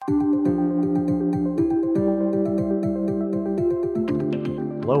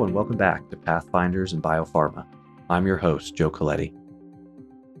Hello and welcome back to Pathfinders and Biopharma. I'm your host, Joe Coletti.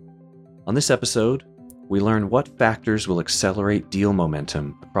 On this episode, we learn what factors will accelerate deal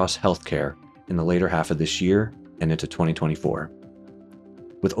momentum across healthcare in the later half of this year and into 2024.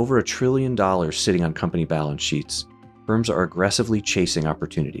 With over $1 trillion sitting on company balance sheets, firms are aggressively chasing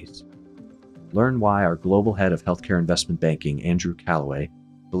opportunities. Learn why our Global Head of Healthcare Investment Banking, Andrew Callaway,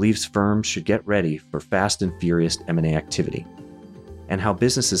 believes firms should get ready for fast and furious M&A activity, and how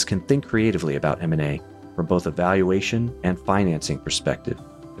businesses can think creatively about M&A from both a valuation and financing perspective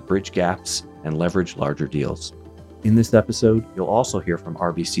to bridge gaps and leverage larger deals. In this episode, you'll also hear from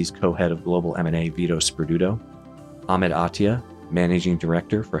RBC's Co-Head of Global M&A, Vito Sperduto, Ahmed Attia, Managing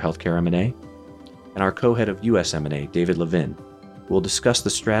Director for Healthcare M&A, and our Co-Head of US M&A, David Levin, who will discuss the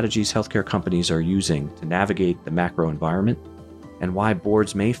strategies healthcare companies are using to navigate the macro environment and why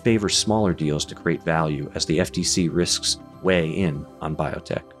boards may favor smaller deals to create value as the FTC risks weigh in on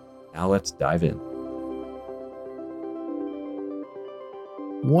biotech. Now let's dive in.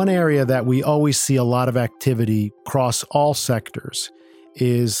 One area that we always see a lot of activity across all sectors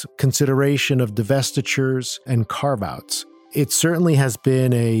is consideration of divestitures and carve-outs. It certainly has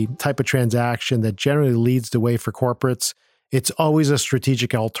been a type of transaction that generally leads the way for corporates. It's always a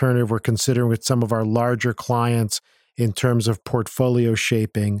strategic alternative we're considering with some of our larger clients in terms of portfolio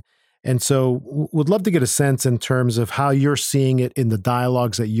shaping. And so would love to get a sense in terms of how you're seeing it in the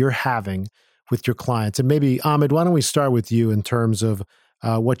dialogues that you're having with your clients. And maybe, Ahmed, why don't we start with you in terms of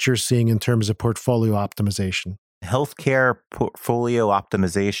what you're seeing in terms of portfolio optimization? Healthcare portfolio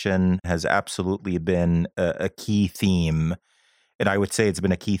optimization has absolutely been a key theme. And I would say it's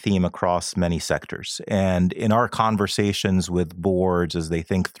been a key theme across many sectors. And in our conversations with boards as they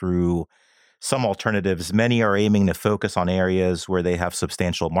think through some alternatives, many are aiming to focus on areas where they have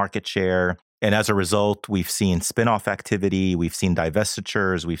substantial market share. And as a result, we've seen spin-off activity, we've seen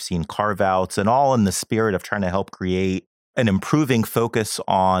divestitures, we've seen carve-outs, and all in the spirit of trying to help create an improving focus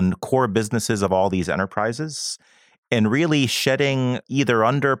on core businesses of all these enterprises and really shedding either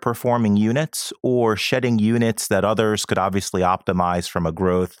underperforming units or shedding units that others could obviously optimize from a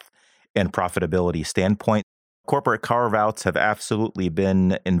growth and profitability standpoint. Corporate carve-outs have absolutely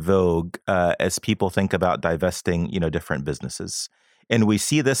been in vogue as people think about divesting, different businesses. And we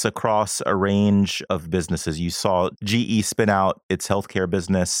see this across a range of businesses. You saw GE spin out its healthcare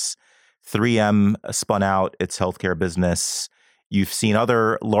business. 3M spun out its healthcare business. You've seen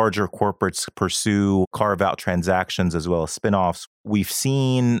other larger corporates pursue carve-out transactions as well as spin-offs. We've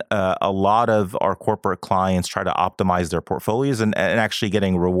seen a lot of our corporate clients try to optimize their portfolios and actually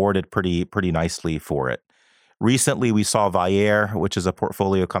getting rewarded pretty nicely for it. Recently, we saw Vyaire, which is a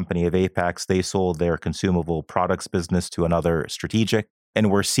portfolio company of Apex. They sold their consumable products business to another strategic. And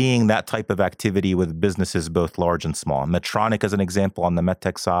we're seeing that type of activity with businesses both large and small. Medtronic, as an example, on the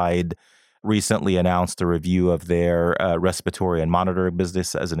medtech side, recently announced a review of their respiratory and monitoring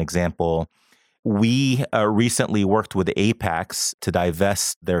business as an example. We recently worked with Apex to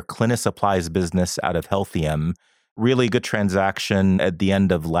divest their CliniSupplies business out of Healthium. Really good transaction at the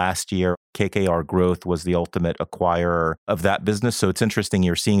end of last year. KKR Growth was the ultimate acquirer of that business. So it's interesting.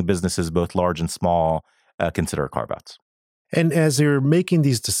 You're seeing businesses both large and small consider carve-outs. And as you're making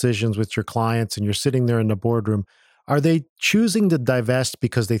these decisions with your clients and you're sitting there in the boardroom, are they choosing to divest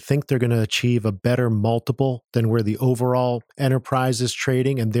because they think they're going to achieve a better multiple than where the overall enterprise is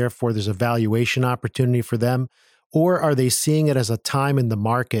trading and therefore there's a valuation opportunity for them? Or are they seeing it as a time in the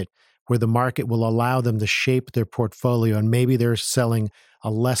market where the market will allow them to shape their portfolio and maybe they're selling a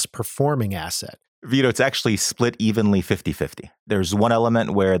less performing asset? Vito, it's actually split evenly 50-50. There's one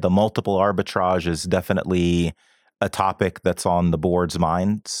element where the multiple arbitrage is definitely a topic that's on the board's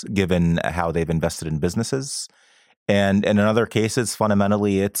minds, given how they've invested in businesses. And in other cases,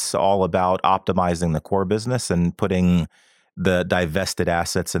 fundamentally, it's all about optimizing the core business and putting the divested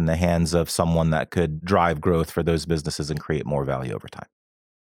assets in the hands of someone that could drive growth for those businesses and create more value over time.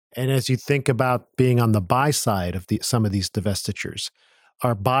 And as you think about being on the buy side of some of these divestitures,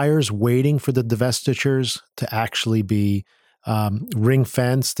 are buyers waiting for the divestitures to actually be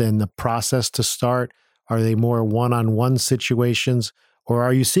ring-fenced and the process to start? Are they more one-on-one situations? Or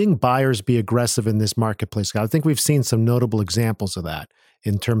are you seeing buyers be aggressive in this marketplace? I think we've seen some notable examples of that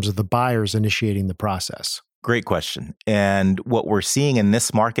in terms of the buyers initiating the process. Great question. And what we're seeing in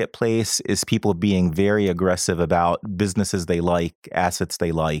this marketplace is people being very aggressive about businesses they like, assets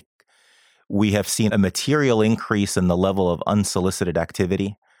they like. We have seen a material increase in the level of unsolicited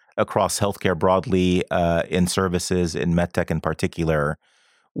activity across healthcare broadly, in services, in medtech in particular,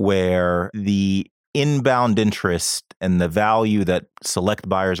 where the inbound interest and the value that select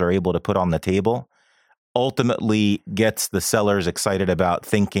buyers are able to put on the table ultimately gets the sellers excited about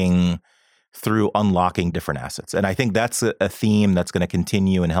thinking through unlocking different assets. And I think that's a theme that's going to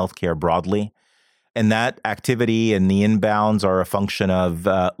continue in healthcare broadly. And that activity and the inbounds are a function of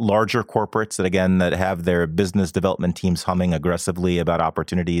larger corporates that have their business development teams humming aggressively about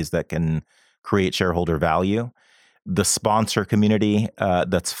opportunities that can create shareholder value. The sponsor community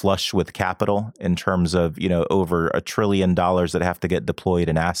that's flush with capital in terms of, over $1 trillion that have to get deployed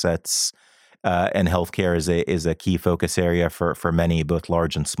in assets. And healthcare is a key focus area for many, both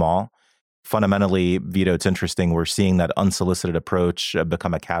large and small. Fundamentally, Vito, it's interesting. We're seeing that unsolicited approach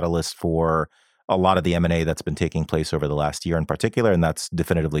become a catalyst for a lot of the M&A that's been taking place over the last year in particular, and that's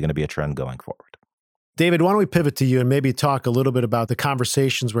definitively going to be a trend going forward. David, why don't we pivot to you and maybe talk a little bit about the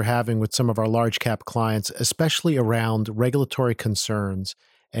conversations we're having with some of our large cap clients, especially around regulatory concerns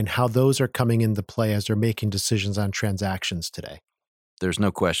and how those are coming into play as they're making decisions on transactions today. There's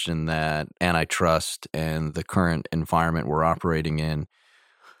no question that antitrust and the current environment we're operating in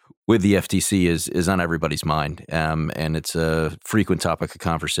with the FTC is on everybody's mind, and it's a frequent topic of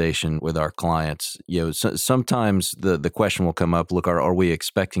conversation with our clients. Sometimes the question will come up: look, are we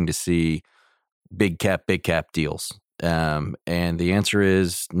expecting to see big cap deals? And the answer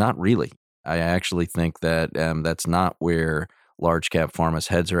is not really. I actually think that that's not where large cap pharma's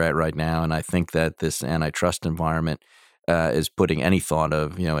heads are at right now, and I think that this antitrust environment is putting any thought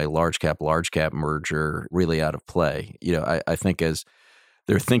of a large cap merger really out of play. I think as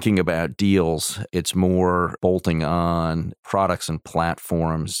they're thinking about deals, it's more bolting on products and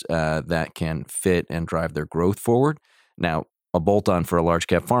platforms that can fit and drive their growth forward. Now, a bolt-on for a large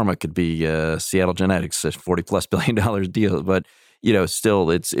cap pharma could be Seattle Genetics, a $40+ billion deal, but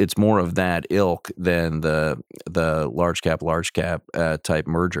still it's more of that ilk than the large cap type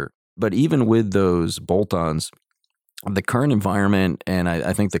merger. But even with those bolt-ons, the current environment, and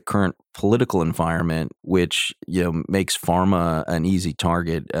I think the current political environment, which makes pharma an easy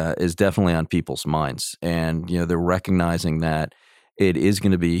target, is definitely on people's minds, and they're recognizing that it is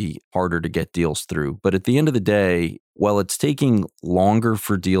going to be harder to get deals through. But at the end of the day, while it's taking longer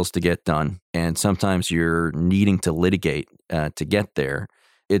for deals to get done, and sometimes you're needing to litigate to get there,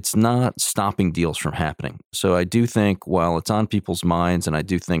 it's not stopping deals from happening. So I do think while it's on people's minds, and I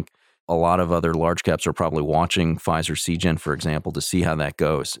do think a lot of other large caps are probably watching Pfizer Seagen, for example, to see how that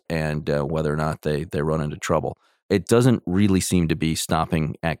goes and whether or not they run into trouble. It doesn't really seem to be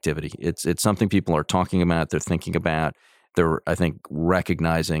stopping activity. It's something people are talking about, they're thinking about. They're, I think,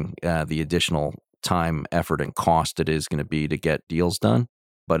 recognizing the additional time, effort, and cost it is going to be to get deals done.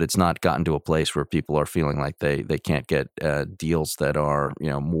 But it's not gotten to a place where people are feeling like they can't get deals that are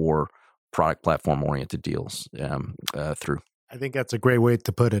more product platform oriented deals through. I think that's a great way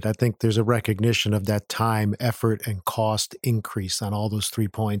to put it. I think there's a recognition of that time, effort, and cost increase on all those 3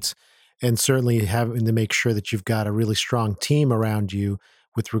 points, and certainly having to make sure that you've got a really strong team around you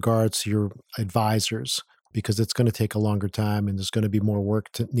with regards to your advisors, because it's going to take a longer time and there's going to be more work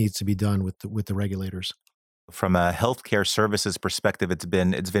needs to be done with the regulators. From a healthcare services perspective, it's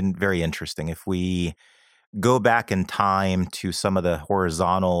been very interesting. If we go back in time to some of the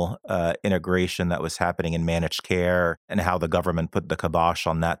horizontal integration that was happening in managed care and how the government put the kibosh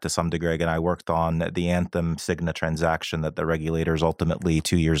on that to some degree. Again, I worked on the Anthem Cigna transaction that the regulators ultimately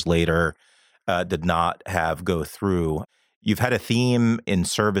 2 years later did not have go through. You've had a theme in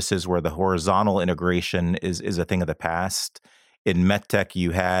services where the horizontal integration is a thing of the past. In MedTech,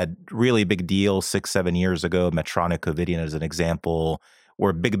 you had really big deals 6-7 years ago, Medtronic, Covidien as an example,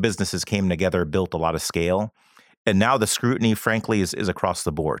 where big businesses came together, built a lot of scale. And now the scrutiny, frankly, is across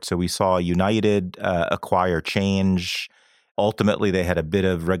the board. So we saw United acquire Change. Ultimately, they had a bit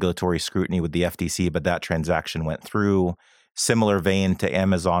of regulatory scrutiny with the FTC, but that transaction went through. Similar vein to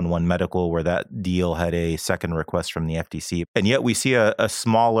Amazon One Medical, where that deal had a second request from the FTC. And yet we see a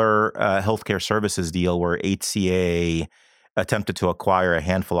smaller healthcare services deal where HCA attempted to acquire a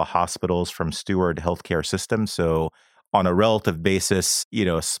handful of hospitals from Steward Healthcare Systems. So on a relative basis,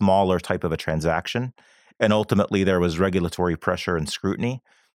 a smaller type of a transaction. And ultimately, there was regulatory pressure and scrutiny,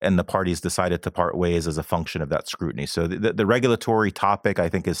 and the parties decided to part ways as a function of that scrutiny. So the regulatory topic, I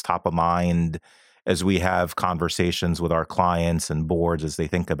think, is top of mind as we have conversations with our clients and boards as they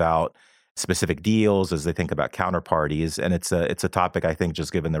think about specific deals, as they think about counterparties. And it's a topic, I think,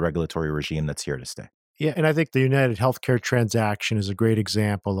 just given the regulatory regime that's here to stay. Yeah, and I think the United Healthcare transaction is a great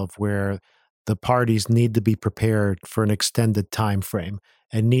example of where the parties need to be prepared for an extended time frame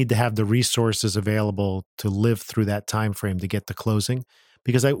and need to have the resources available to live through that time frame to get to closing.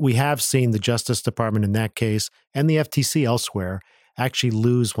 Because we have seen the Justice Department in that case and the FTC elsewhere actually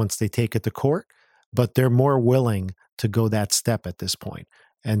lose once they take it to court, but they're more willing to go that step at this point.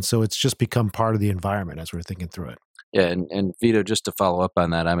 And so it's just become part of the environment as we're thinking through it. Yeah, and Vito, just to follow up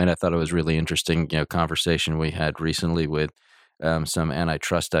on that, I mean, I thought it was really interesting, conversation we had recently with some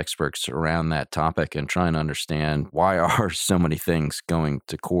antitrust experts around that topic and trying to understand why are so many things going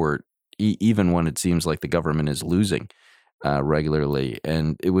to court, even when it seems like the government is losing regularly.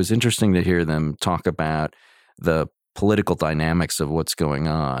 And it was interesting to hear them talk about the political dynamics of what's going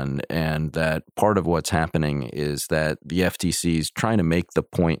on, and that part of what's happening is that the FTC is trying to make the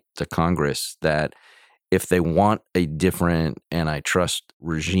point to Congress that if they want a different antitrust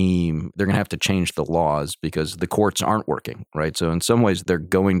regime, they're going to have to change the laws because the courts aren't working, right? So in some ways, they're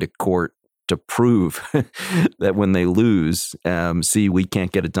going to court to prove that when they lose, see, we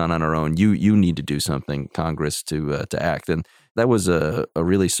can't get it done on our own. You need to do something, Congress, to act. And that was a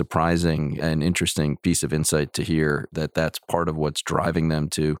really surprising and interesting piece of insight to hear, that that's part of what's driving them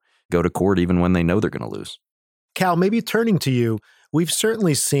to go to court even when they know they're going to lose. Cal, maybe turning to you, we've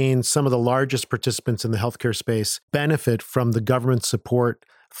certainly seen some of the largest participants in the healthcare space benefit from the government support,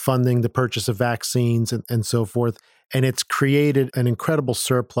 funding the purchase of vaccines and so forth. And it's created an incredible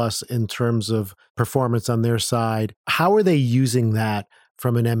surplus in terms of performance on their side. How are they using that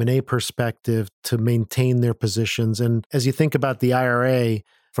from an M&A perspective to maintain their positions? And as you think about the IRA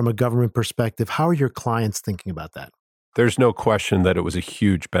from a government perspective, how are your clients thinking about that? There's no question that it was a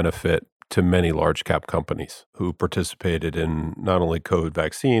huge benefit to many large cap companies who participated in not only COVID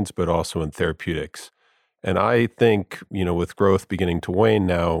vaccines, but also in therapeutics. And I think, with growth beginning to wane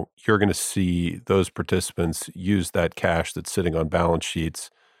now, you're going to see those participants use that cash that's sitting on balance sheets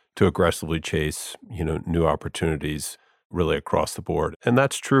to aggressively chase, new opportunities really across the board. And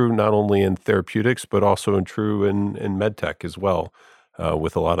that's true not only in therapeutics, but also true in medtech as well,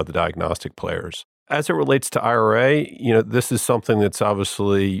 with a lot of the diagnostic players. As it relates to IRA, this is something that's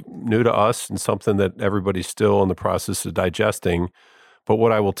obviously new to us and something that everybody's still in the process of digesting. But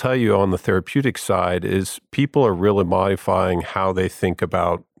what I will tell you on the therapeutic side is people are really modifying how they think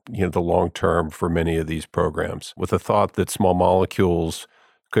about, the long term for many of these programs, with the thought that small molecules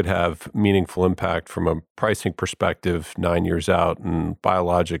could have meaningful impact from a pricing perspective 9 years out and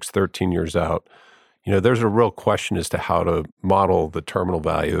biologics 13 years out. There's a real question as to how to model the terminal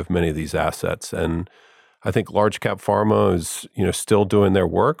value of many of these assets. And I think large cap pharma is, still doing their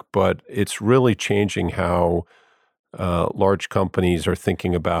work, but it's really changing how large companies are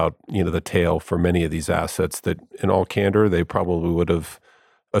thinking about, the tail for many of these assets that, in all candor, they probably would have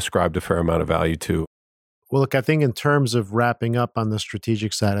ascribed a fair amount of value to. Well, look, I think in terms of wrapping up on the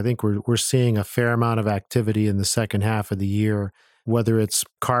strategic side, I think we're seeing a fair amount of activity in the second half of the year, whether it's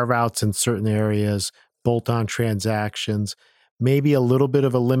carve-outs in certain areas, bolt-on transactions, maybe a little bit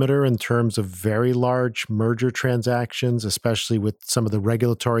of a limiter in terms of very large merger transactions, especially with some of the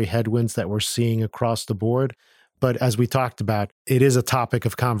regulatory headwinds that we're seeing across the board. But as we talked about, it is a topic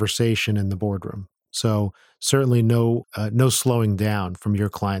of conversation in the boardroom. So certainly no slowing down from your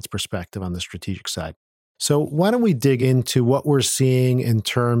client's perspective on the strategic side. So why don't we dig into what we're seeing in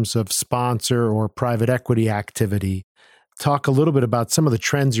terms of sponsor or private equity activity? Talk a little bit about some of the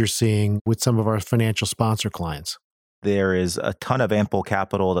trends you're seeing with some of our financial sponsor clients. There is a ton of ample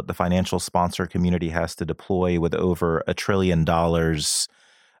capital that the financial sponsor community has to deploy, with over $1 trillion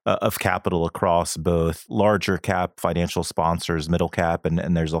of capital across both larger cap financial sponsors, middle cap,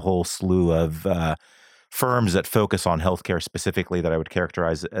 and there's a whole slew of firms that focus on healthcare specifically that I would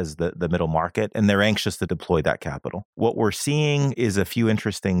characterize as the middle market, and they're anxious to deploy that capital. What we're seeing is a few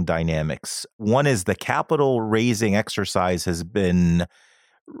interesting dynamics. One is the capital raising exercise has been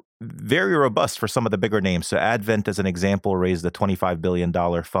very robust for some of the bigger names. So Advent, as an example, raised a $25 billion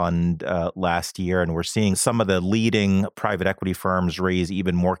fund last year, and we're seeing some of the leading private equity firms raise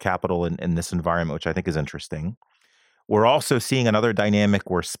even more capital in this environment, which I think is interesting. We're also seeing another dynamic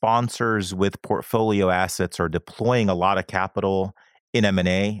where sponsors with portfolio assets are deploying a lot of capital in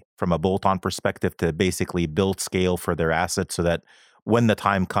M&A from a bolt-on perspective to basically build scale for their assets so that when the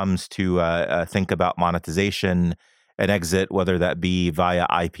time comes to think about monetization, an exit, whether that be via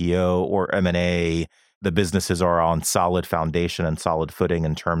IPO or M&A, the businesses are on solid foundation and solid footing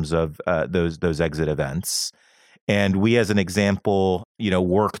in terms of those exit events. And we, as an example,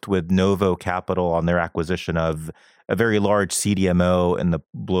 worked with Novo Capital on their acquisition of a very large CDMO in the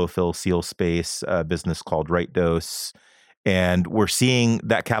blow-fill seal space, a business called Right Dose. And we're seeing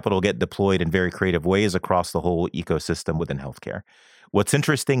that capital get deployed in very creative ways across the whole ecosystem within healthcare. What's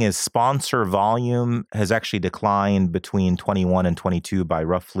interesting is sponsor volume has actually declined between 21 and 22 by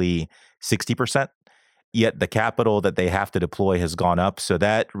roughly 60%. Yet the capital that they have to deploy has gone up. So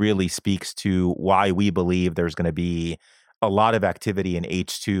that really speaks to why we believe there's going to be a lot of activity in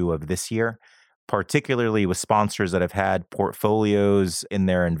H2 of this year, particularly with sponsors that have had portfolios in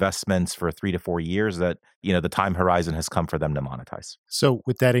their investments for 3 to 4 years that, the time horizon has come for them to monetize. So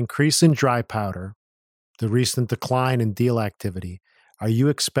with that increase in dry powder, the recent decline in deal activity, are you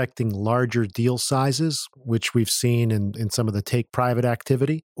expecting larger deal sizes, which we've seen in some of the take private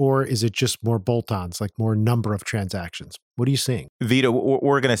activity? Or is it just more bolt-ons, like more number of transactions? What are you seeing? Vito,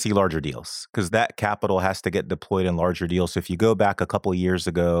 we're going to see larger deals because that capital has to get deployed in larger deals. So if you go back a couple of years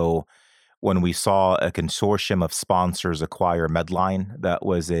ago, when we saw a consortium of sponsors acquire Medline, that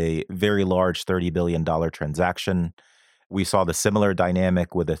was a very large $30 billion transaction. We saw the similar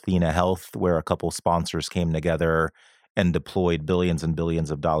dynamic with Athena Health, where a couple sponsors came together and deployed billions and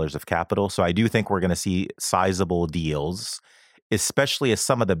billions of dollars of capital. So I do think we're going to see sizable deals, especially as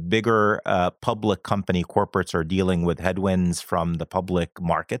some of the bigger public company corporates are dealing with headwinds from the public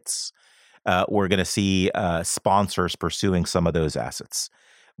markets. We're going to see sponsors pursuing some of those assets.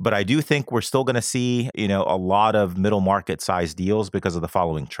 But I do think we're still going to see, a lot of middle market size deals because of the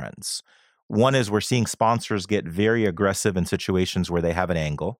following trends. One is we're seeing sponsors get very aggressive in situations where they have an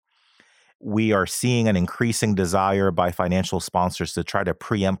angle. We are seeing an increasing desire by financial sponsors to try to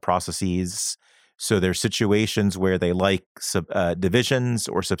preempt processes. So there's situations where they like divisions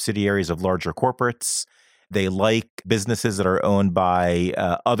or subsidiaries of larger corporates. They like businesses that are owned by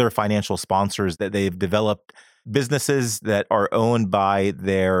other financial sponsors, that they've developed businesses that are owned by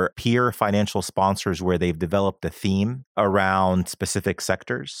their peer financial sponsors where they've developed a theme around specific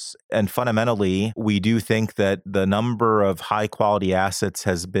sectors. And fundamentally, we do think that the number of high quality assets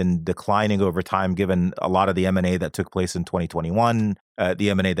has been declining over time, given a lot of the M&A that took place in 2021, the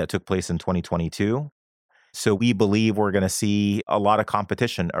M&A that took place in 2022. So we believe we're going to see a lot of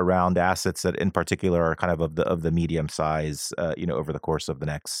competition around assets that in particular are kind of the medium size, over the course of the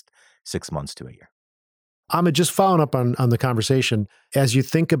next 6 months to a year. Ahmed, just following up on the conversation, as you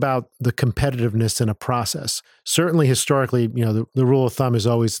think about the competitiveness in a process, certainly historically, the rule of thumb is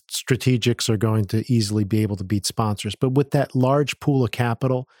always strategics are going to easily be able to beat sponsors. But with that large pool of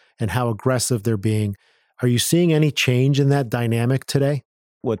capital and how aggressive they're being, are you seeing any change in that dynamic today?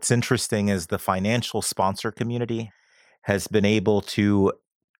 What's interesting is the financial sponsor community has been able to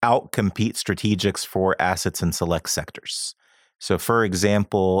outcompete strategics for assets in select sectors. So, for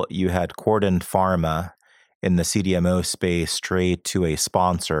example, you had Corden Pharma in the CDMO space trade to a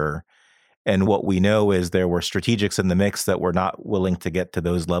sponsor. And what we know is there were strategics in the mix that were not willing to get to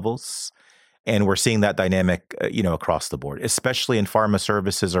those levels. And we're seeing that dynamic, across the board, especially in pharma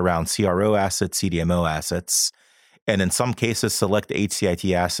services around CRO assets, CDMO assets, and in some cases, select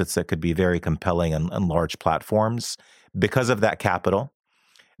HCIT assets that could be very compelling and large platforms because of that capital,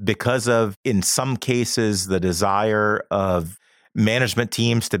 because of, in some cases, the desire of management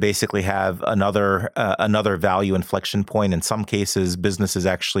teams to basically have another value inflection point. In some cases, businesses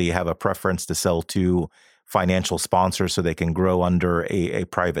actually have a preference to sell to financial sponsors so they can grow under a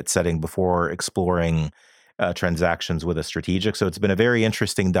private setting before exploring transactions with a strategic. So it's been a very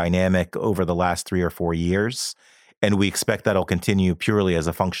interesting dynamic over the last 3 or 4 years. And we expect that'll continue purely as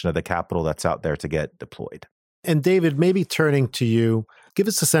a function of the capital that's out there to get deployed. And David, maybe turning to you, give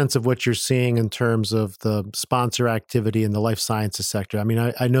us a sense of what you're seeing in terms of the sponsor activity in the life sciences sector. I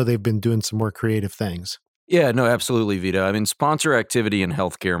mean, I know they've been doing some more creative things. Yeah, no, absolutely, Vito. I mean, sponsor activity in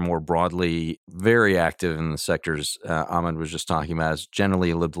healthcare more broadly, very active in the sectors Ahmed was just talking about, is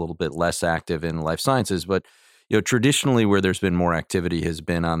generally a little bit less active in life sciences. But traditionally where there's been more activity has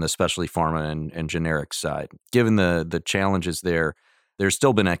been on the specialty pharma and generic side. Given the challenges there, there's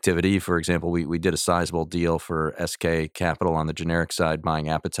still been activity. For example, we did a sizable deal for SK Capital on the generic side, buying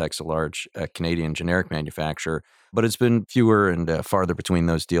Apotex, a large Canadian generic manufacturer. But it's been fewer and farther between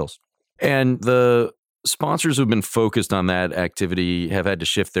those deals. And the sponsors who've been focused on that activity have had to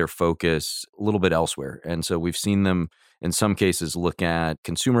shift their focus a little bit elsewhere. And so we've seen them, in some cases, look at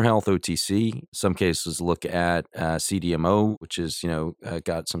consumer health, OTC, some cases look at CDMO, which is,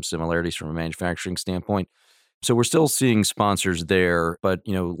 got some similarities from a manufacturing standpoint. So we're still seeing sponsors there, but,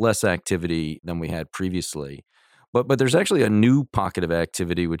 less activity than we had previously. But there's actually a new pocket of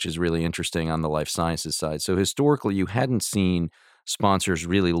activity, which is really interesting on the life sciences side. So historically, you hadn't seen sponsors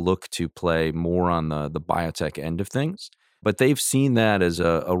really look to play more on the biotech end of things. But they've seen that as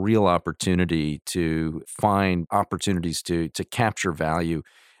a real opportunity to find opportunities to capture value.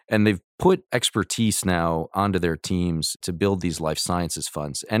 And they've put expertise now onto their teams to build these life sciences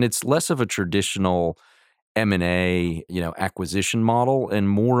funds. And it's less of a traditional M&A, acquisition model and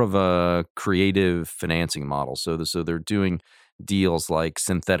more of a creative financing model. So they're doing deals like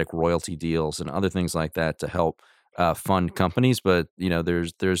synthetic royalty deals and other things like that to help fund companies. But,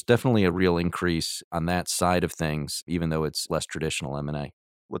 there's definitely a real increase on that side of things, even though it's less traditional M&A.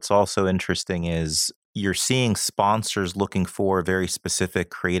 What's also interesting is you're seeing sponsors looking for very specific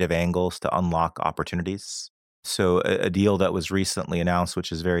creative angles to unlock opportunities. So a deal that was recently announced, which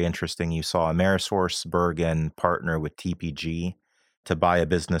is very interesting, you saw AmerisourceBergen partner with TPG to buy a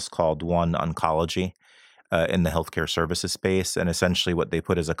business called One Oncology in the healthcare services space. And essentially what they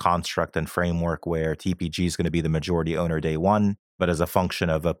put as a construct and framework where TPG is going to be the majority owner day one, but as a function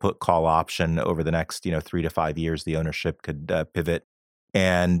of a put call option over the next 3 to 5 years, the ownership could pivot.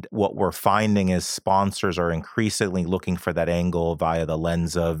 And what we're finding is sponsors are increasingly looking for that angle via the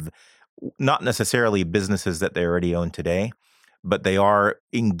lens of not necessarily businesses that they already own today, but they are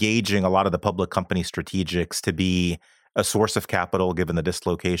engaging a lot of the public company strategics to be a source of capital, given the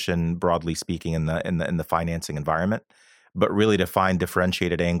dislocation, broadly speaking, in the financing environment, but really to find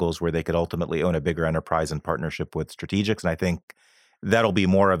differentiated angles where they could ultimately own a bigger enterprise in partnership with strategics. And I think that'll be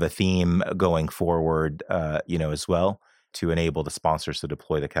more of a theme going forward, as well, to enable the sponsors to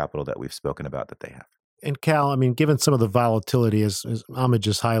deploy the capital that we've spoken about that they have. And Cal, I mean, given some of the volatility, as Ahmed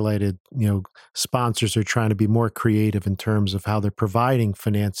just highlighted, sponsors are trying to be more creative in terms of how they're providing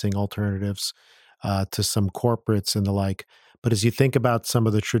financing alternatives to some corporates and the like. But as you think about some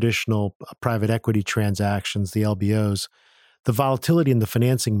of the traditional private equity transactions, the LBOs, the volatility in the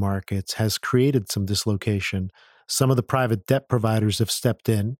financing markets has created some dislocation. Some of the private debt providers have stepped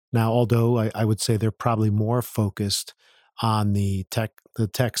in. Now, although I would say they're probably more focused on the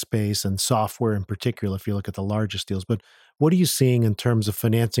tech space and software in particular, if you look at the largest deals. But what are you seeing in terms of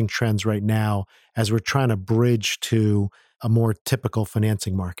financing trends right now as we're trying to bridge to a more typical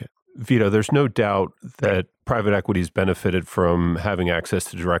financing market? Vito, there's no doubt that private equity's benefited from having access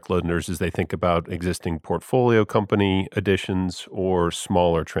to direct lenders as they think about existing portfolio company additions or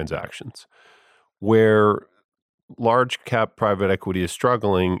smaller transactions. Where large cap private equity is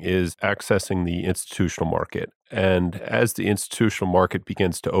struggling is accessing the institutional market. And as the institutional market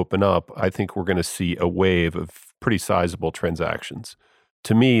begins to open up, I think we're going to see a wave of pretty sizable transactions.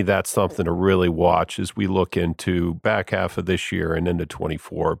 To me, that's something to really watch as we look into back half of this year and into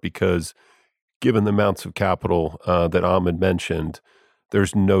 24, because given the amounts of capital that Ahmed mentioned,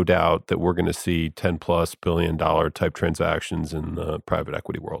 there's no doubt that we're going to see $10+ billion type transactions in the private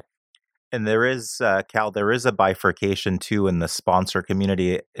equity world. And there is, Cal, there is a bifurcation too in the sponsor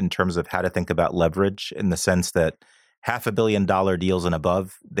community in terms of how to think about leverage, in the sense that $500 million deals and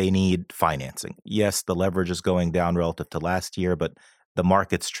above, they need financing. Yes, the leverage is going down relative to last year, but the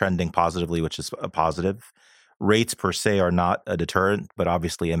market's trending positively, which is a positive. Rates per se are not a deterrent, but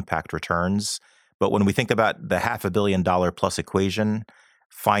obviously impact returns. But when we think about the $500 million plus equation,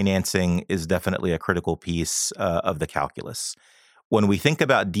 financing is definitely a critical piece of the calculus. When we think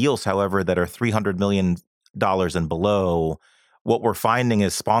about deals, however, that are $300 million and below, what we're finding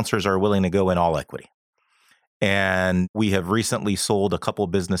is sponsors are willing to go in all equity. And we have recently sold a couple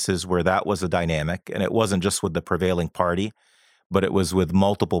businesses where that was a dynamic, and it wasn't just with the prevailing party, but it was with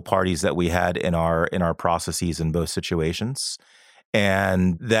multiple parties that we had in our processes in both situations.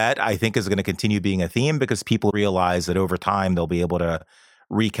 And that, I think, is going to continue being a theme because people realize that over time they'll be able to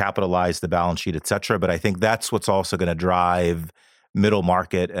recapitalize the balance sheet, et cetera. But I think that's what's also going to drive middle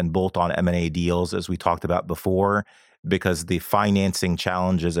market and bolt-on M&A deals, as we talked about before, because the financing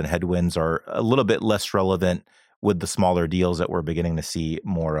challenges and headwinds are a little bit less relevant with the smaller deals that we're beginning to see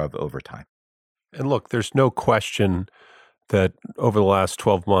more of over time. And look, there's no question that over the last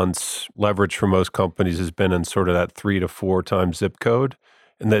 12 months, leverage for most companies has been in sort of that 3 to 4 times zip code,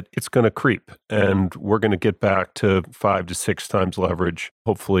 and that it's going to creep. And we're going to get back to 5 to 6 times leverage,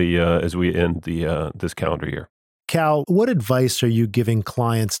 hopefully, as we end this calendar year. Cal, what advice are you giving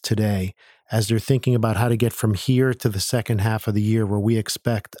clients today as they're thinking about how to get from here to the second half of the year where we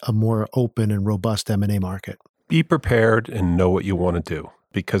expect a more open and robust M&A market? Be prepared and know what you want to do,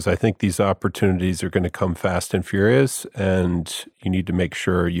 because I think these opportunities are going to come fast and furious, and you need to make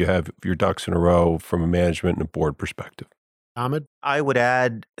sure you have your ducks in a row from a management and a board perspective. Ahmed? I would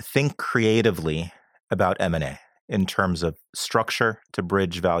add, think creatively about M&A. In terms of structure to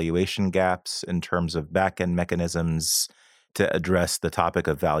bridge valuation gaps, in terms of back-end mechanisms to address the topic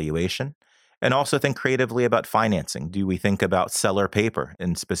of valuation, and also think creatively about financing. Do we think about seller paper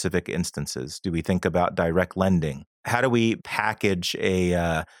in specific instances? Do we think about direct lending? How do we package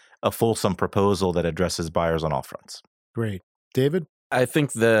a fulsome proposal that addresses buyers on all fronts? Great. David? I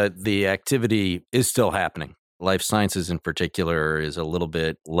think the activity is still happening. Life sciences in particular is a little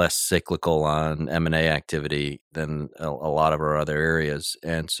bit less cyclical on M&A activity than a lot of our other areas.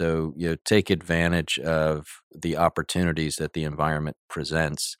 And so, take advantage of the opportunities that the environment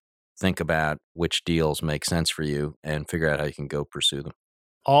presents. Think about which deals make sense for you and figure out how you can go pursue them.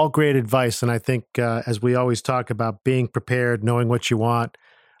 All great advice. And I think, as we always talk about being prepared, knowing what you want,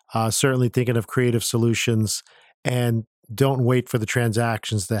 certainly thinking of creative solutions, and don't wait for the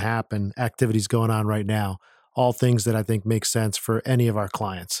transactions to happen. Activities going on right now, all things that I think make sense for any of our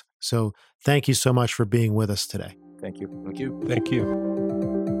clients. So thank you so much for being with us today. Thank you. Thank you. Thank you.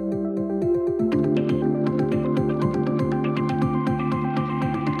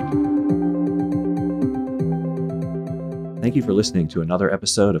 Thank you for listening to another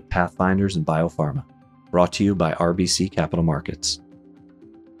episode of Pathfinders in Biopharma, brought to you by RBC Capital Markets.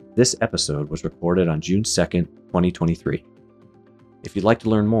 This episode was recorded on June 2nd, 2023. If you'd like to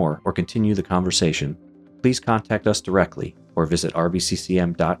learn more or continue the conversation, please contact us directly or visit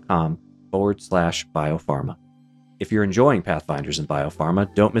rbccm.com/biopharma. If you're enjoying Pathfinders in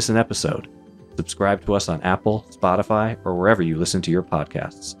Biopharma, don't miss an episode. Subscribe to us on Apple, Spotify, or wherever you listen to your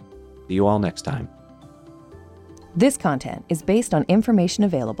podcasts. See you all next time. This content is based on information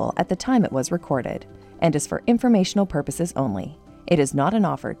available at the time it was recorded and is for informational purposes only. It is not an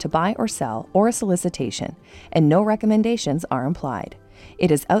offer to buy or sell or a solicitation, and no recommendations are implied.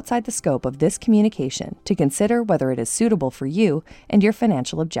 It is outside the scope of this communication to consider whether it is suitable for you and your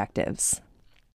financial objectives.